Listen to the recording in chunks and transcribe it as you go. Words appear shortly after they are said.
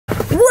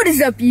What is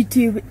up,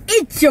 YouTube?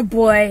 It's your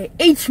boy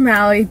H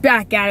Mallory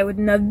back at it with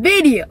another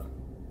video.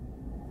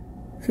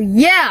 So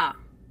yeah,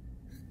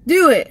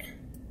 do it.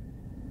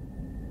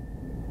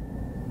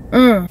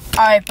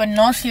 Alright, but in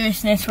all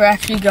seriousness, we're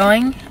actually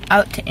going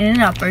out to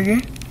In-N-Out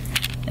Burger.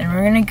 Then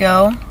we're gonna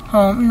go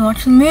home and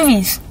watch some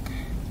movies.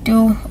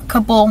 Do a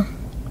couple,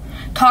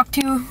 talk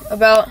to you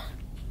about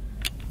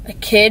a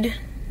kid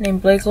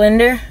named Blake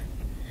Linder.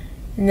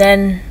 And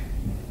then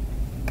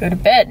go to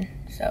bed.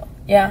 So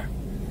yeah,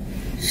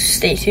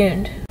 stay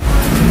tuned.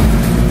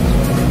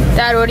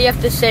 Dad, what do you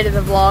have to say to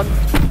the vlog?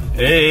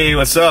 Hey,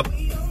 what's up,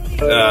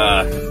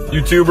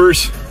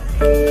 YouTubers?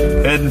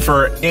 Heading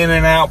for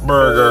In-N-Out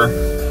Burger,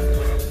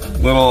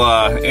 little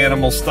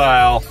animal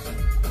style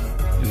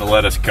in the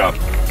lettuce cup,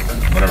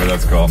 whatever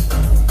that's called.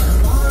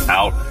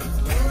 Out.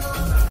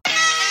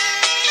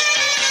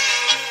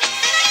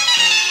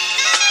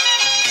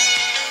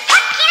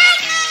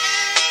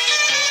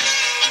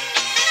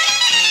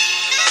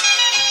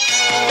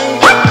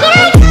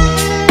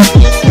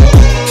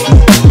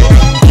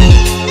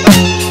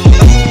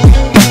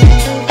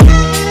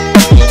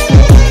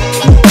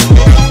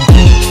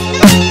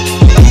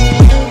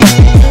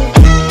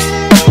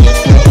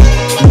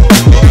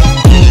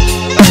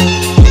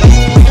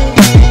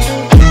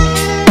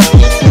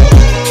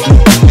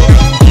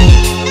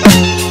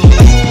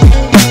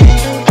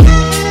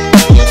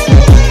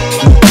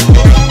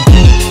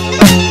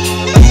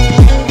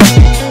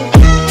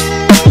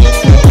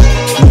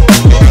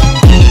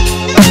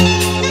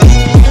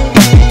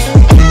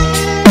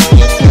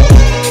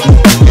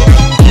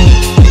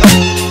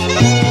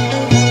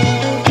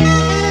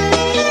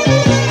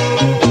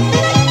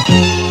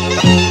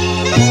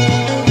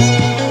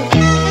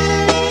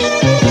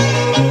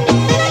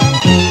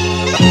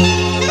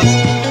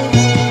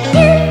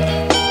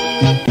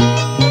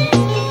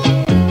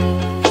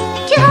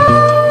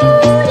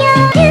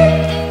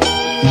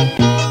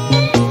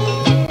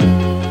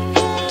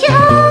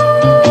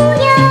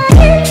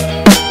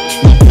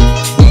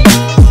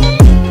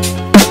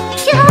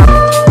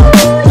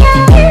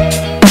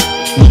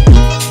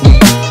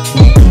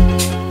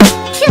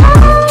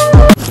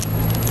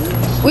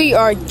 We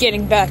are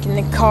getting back in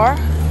the car,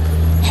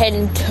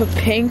 heading to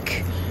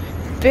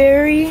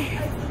Pinkberry.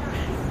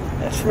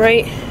 That's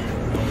right,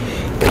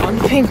 on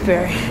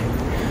Pinkberry.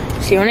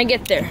 See you when I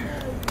get there.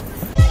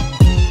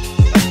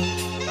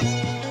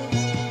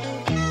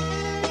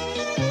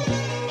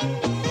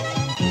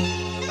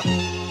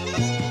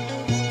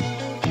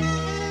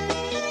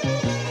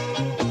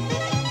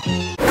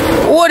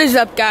 What is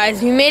up,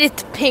 guys? We made it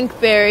to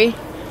Pinkberry,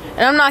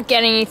 and I'm not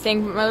getting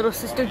anything, but my little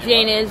sister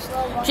Jane is.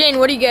 Jane,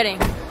 what are you getting?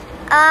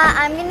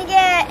 I'm gonna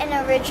get an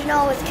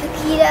original with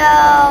cookie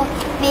dough,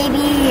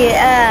 maybe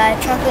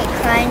chocolate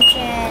crunch,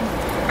 and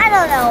I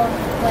don't know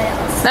what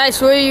else.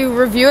 Nice. Will you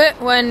review it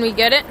when we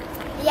get it?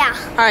 Yeah.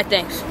 All right,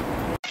 thanks.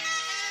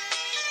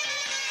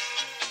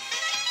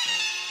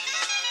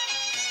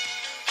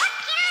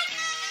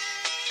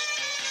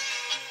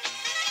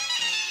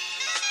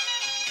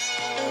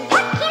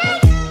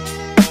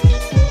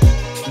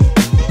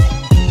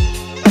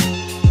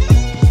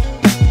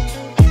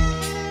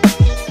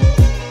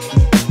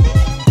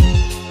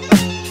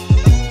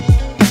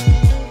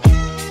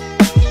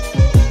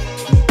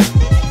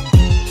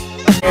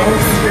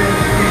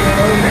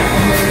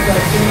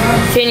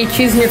 Can you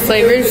choose your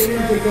flavors?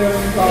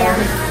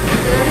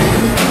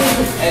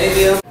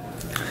 Yeah.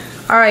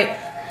 Alright,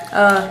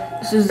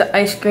 this is the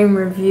ice cream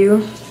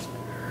review.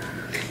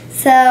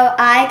 So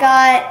I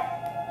got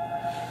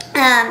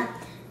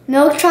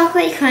milk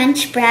chocolate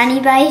crunch brownie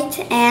bite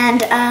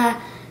and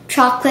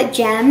chocolate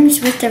gems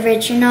with the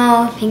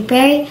original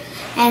Pinkberry,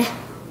 and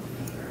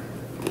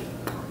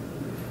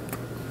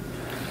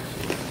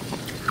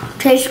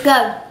tastes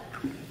good.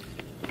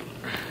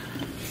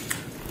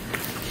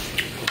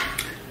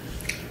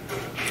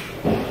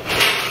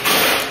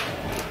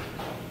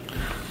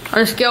 On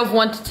a scale of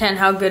 1 to 10,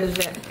 how good is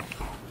it?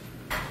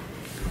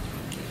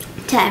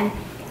 10.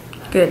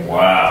 Good.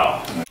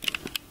 Wow.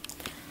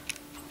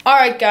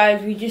 Alright,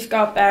 guys, we just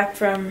got back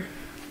from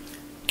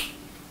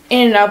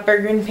In-N-Out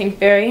Burger in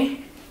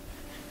Pinkberry.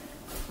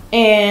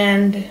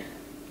 And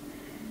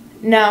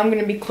now I'm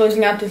going to be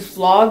closing out this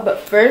vlog, but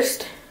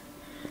first,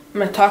 I'm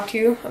going to talk to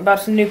you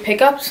about some new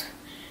pickups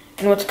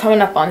and what's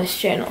coming up on this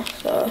channel.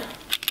 So,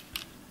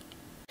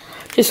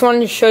 just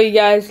wanted to show you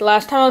guys,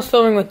 last time I was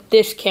filming with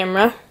this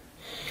camera.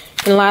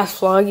 In the last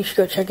vlog, you should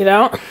go check it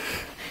out.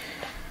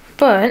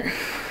 But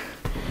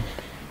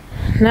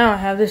now I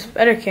have this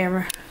better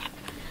camera.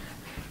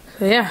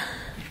 So yeah.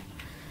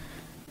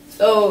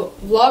 So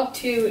vlog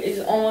 2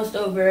 is almost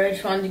over. I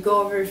just wanted to go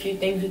over a few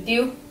things with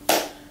you.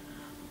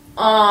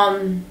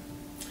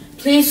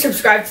 Please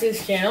subscribe to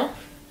this channel.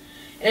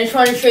 And I just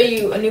wanted to show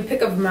you a new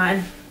pickup of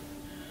mine.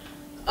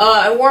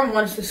 I wore them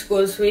once to school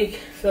this week,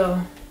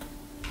 so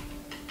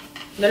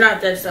they're not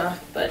that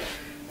soft, but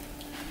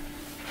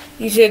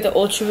these are the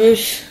Ultra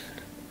Boost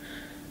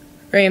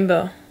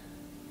Rainbow.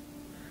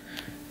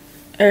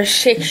 They're a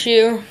 6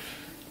 shoe.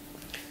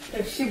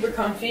 They're super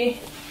comfy.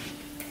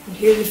 And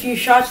here's a few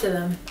shots of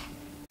them.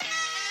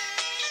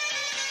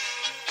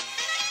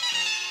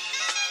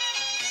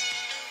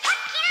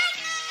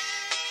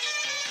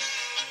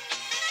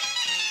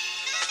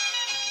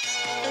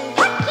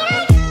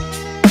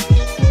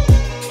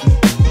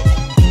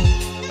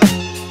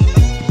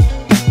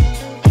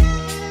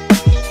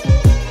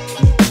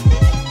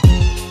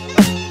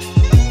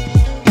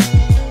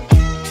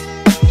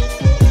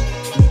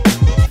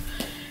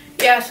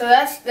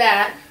 that's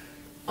that.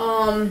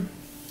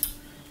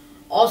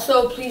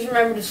 Also, please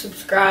remember to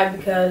subscribe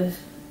because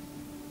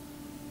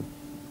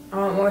I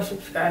want more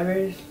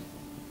subscribers.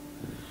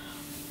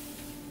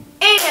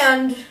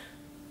 And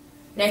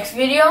next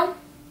video,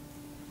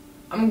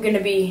 I'm going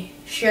to be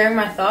sharing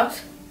my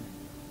thoughts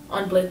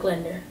on Blake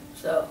Linder.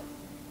 So,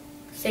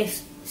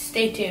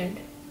 stay tuned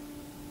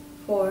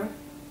for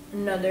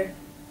another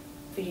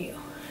video.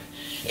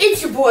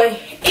 It's your boy,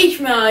 H.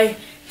 Malley,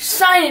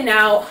 signing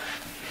out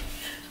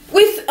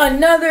with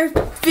another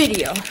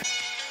video.